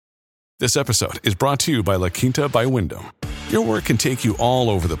This episode is brought to you by La Quinta by Wyndham. Your work can take you all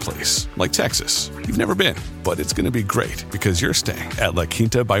over the place, like Texas. You've never been, but it's going to be great because you're staying at La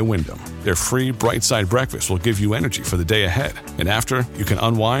Quinta by Wyndham. Their free Bright Side breakfast will give you energy for the day ahead. And after, you can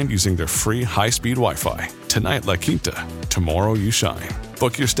unwind using their free high-speed Wi-Fi. Tonight, La Quinta. Tomorrow, you shine.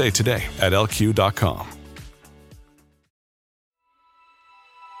 Book your stay today at lq.com.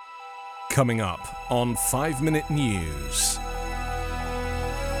 Coming up on 5 Minute News.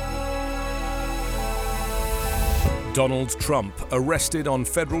 Donald Trump arrested on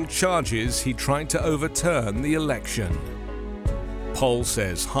federal charges he tried to overturn the election. Poll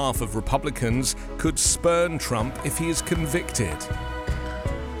says half of Republicans could spurn Trump if he is convicted.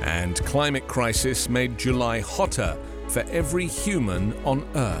 And climate crisis made July hotter for every human on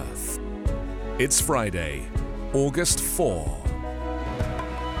Earth. It's Friday, August 4.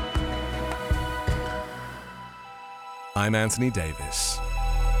 I'm Anthony Davis.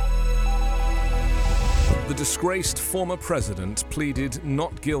 The disgraced former president pleaded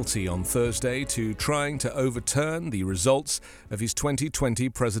not guilty on Thursday to trying to overturn the results of his 2020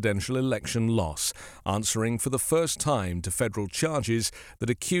 presidential election loss, answering for the first time to federal charges that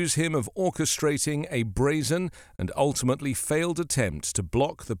accuse him of orchestrating a brazen and ultimately failed attempt to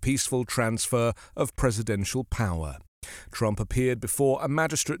block the peaceful transfer of presidential power. Trump appeared before a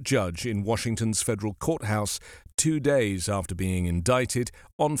magistrate judge in Washington's federal courthouse 2 days after being indicted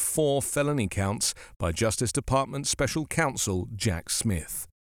on 4 felony counts by Justice Department Special Counsel Jack Smith.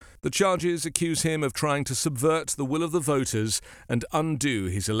 The charges accuse him of trying to subvert the will of the voters and undo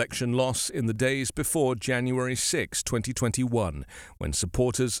his election loss in the days before January 6, 2021, when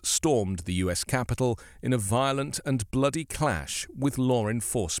supporters stormed the U.S. Capitol in a violent and bloody clash with law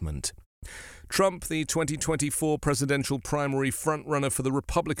enforcement. Trump, the 2024 presidential primary frontrunner for the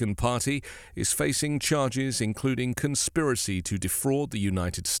Republican Party, is facing charges including conspiracy to defraud the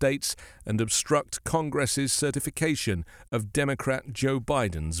United States and obstruct Congress's certification of Democrat Joe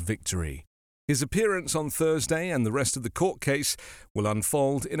Biden's victory. His appearance on Thursday and the rest of the court case will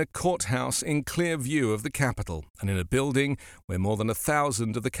unfold in a courthouse in clear view of the Capitol and in a building where more than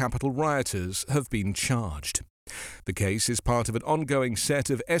 1,000 of the Capitol rioters have been charged. The case is part of an ongoing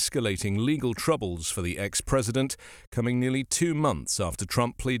set of escalating legal troubles for the ex-president, coming nearly 2 months after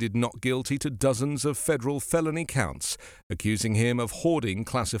Trump pleaded not guilty to dozens of federal felony counts, accusing him of hoarding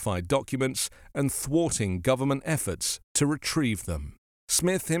classified documents and thwarting government efforts to retrieve them.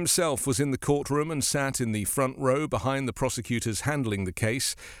 Smith himself was in the courtroom and sat in the front row behind the prosecutors handling the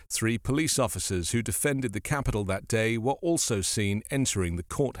case. 3 police officers who defended the Capitol that day were also seen entering the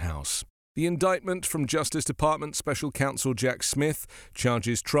courthouse. The indictment from Justice Department Special Counsel Jack Smith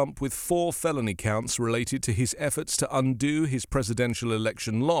charges Trump with 4 felony counts related to his efforts to undo his presidential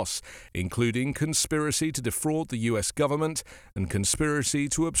election loss, including conspiracy to defraud the U.S. government and conspiracy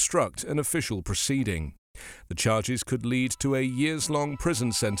to obstruct an official proceeding. The charges could lead to a years-long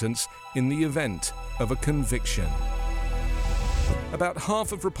prison sentence in the event of a conviction. About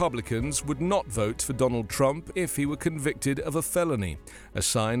half of Republicans would not vote for Donald Trump if he were convicted of a felony, a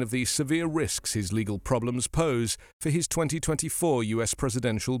sign of the severe risks his legal problems pose for his 2024 U.S.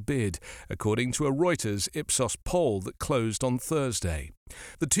 presidential bid, according to a Reuters Ipsos poll that closed on Thursday.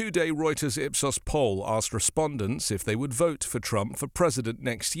 The 2-day Reuters Ipsos poll asked respondents if they would vote for Trump for president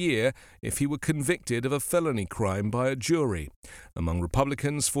next year if he were convicted of a felony crime by a jury. Among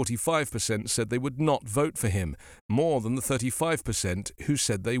Republicans, 45% said they would not vote for him, more than the 35% who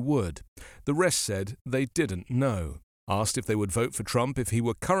said they would. The rest said they didn't know. Asked if they would vote for Trump if he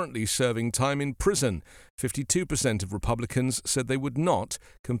were currently serving time in prison, 52% of Republicans said they would not,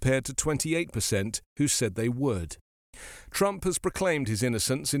 compared to 28% who said they would. Trump has proclaimed his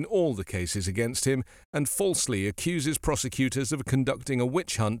innocence in all the cases against him and falsely accuses prosecutors of conducting a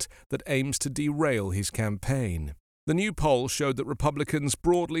witch hunt that aims to derail his campaign. The new poll showed that Republicans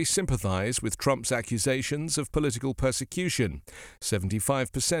broadly sympathize with Trump's accusations of political persecution.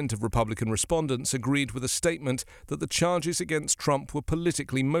 75% of Republican respondents agreed with a statement that the charges against Trump were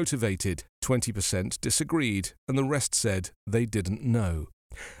politically motivated. 20% disagreed, and the rest said they didn't know.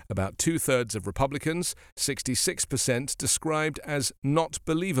 About 2/3 of Republicans, 66%, described as not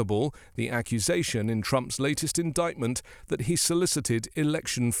believable the accusation in Trump's latest indictment that he solicited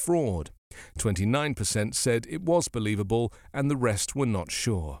election fraud. 29% said it was believable and the rest were not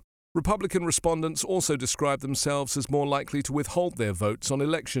sure. Republican respondents also described themselves as more likely to withhold their votes on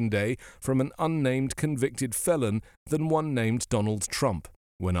Election Day from an unnamed convicted felon than one named Donald Trump.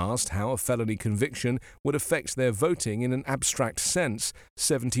 When asked how a felony conviction would affect their voting in an abstract sense,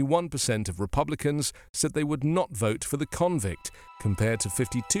 71% of Republicans said they would not vote for the convict, compared to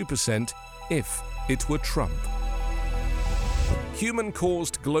 52% if it were Trump.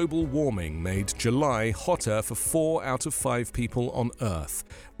 Human-caused global warming made July hotter for 4 out of 5 people on Earth,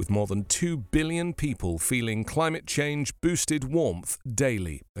 with more than 2 billion people feeling climate change-boosted warmth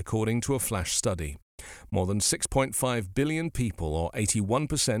daily, according to a flash study. More than 6.5 billion people, or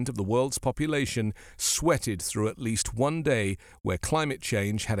 81% of the world's population, sweated through at least one day where climate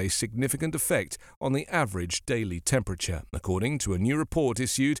change had a significant effect on the average daily temperature, according to a new report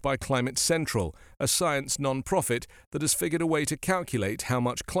issued by Climate Central, a science non-profit that has figured a way to calculate how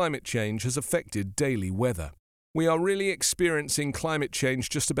much climate change has affected daily weather. "We are really experiencing climate change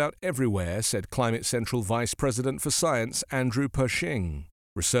just about everywhere," said Climate Central Vice President for Science Andrew Pershing.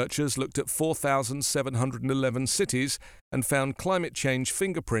 Researchers looked at 4,711 cities and found climate change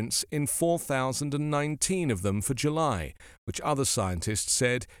fingerprints in 4,019 of them for July, which other scientists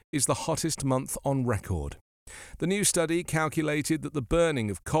said is the hottest month on record. The new study calculated that the burning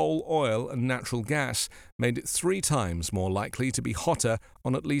of coal, oil, and natural gas made it 3 times more likely to be hotter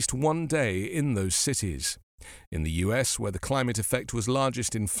on at least one day in those cities. In the US, where the climate effect was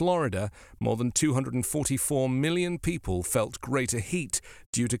largest in Florida, more than 244 million people felt greater heat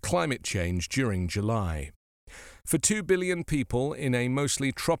due to climate change during July. For 2 billion people in a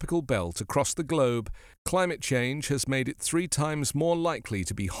mostly tropical belt across the globe, climate change has made it 3 times more likely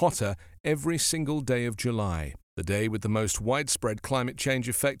to be hotter every single day of July. The day with the most widespread climate change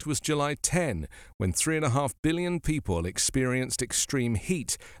effect was July 10, when 3.5 billion people experienced extreme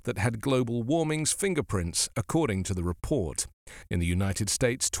heat that had global warming's fingerprints, according to the report. In the United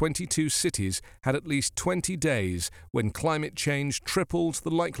States, 22 cities had at least 20 days when climate change tripled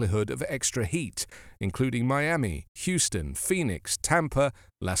the likelihood of extra heat, including Miami, Houston, Phoenix, Tampa,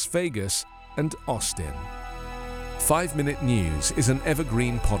 Las Vegas, and Austin. 5 Minute News is an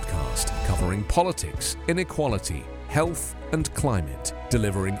evergreen podcast covering politics, inequality, health, and climate,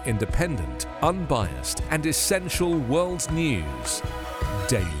 delivering independent, unbiased, and essential world news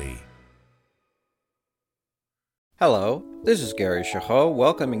daily. Hello, this is Gary Chahot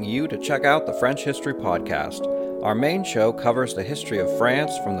welcoming you to check out the French History Podcast. Our main show covers the history of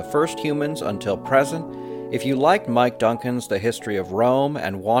France from the first humans until present. If you liked Mike Duncan's The History of Rome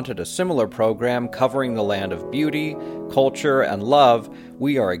and wanted a similar program covering the land of beauty, culture, and love,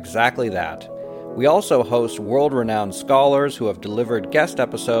 we are exactly that. We also host world-renowned scholars who have delivered guest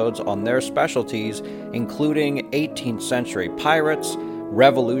episodes on their specialties, including 18th century pirates,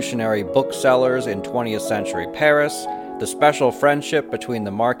 revolutionary booksellers in 20th century Paris, the special friendship between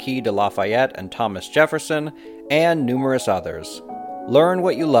the Marquis de Lafayette and Thomas Jefferson, and numerous others. Learn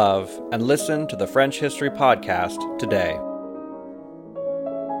what you love and listen to the French History Podcast today.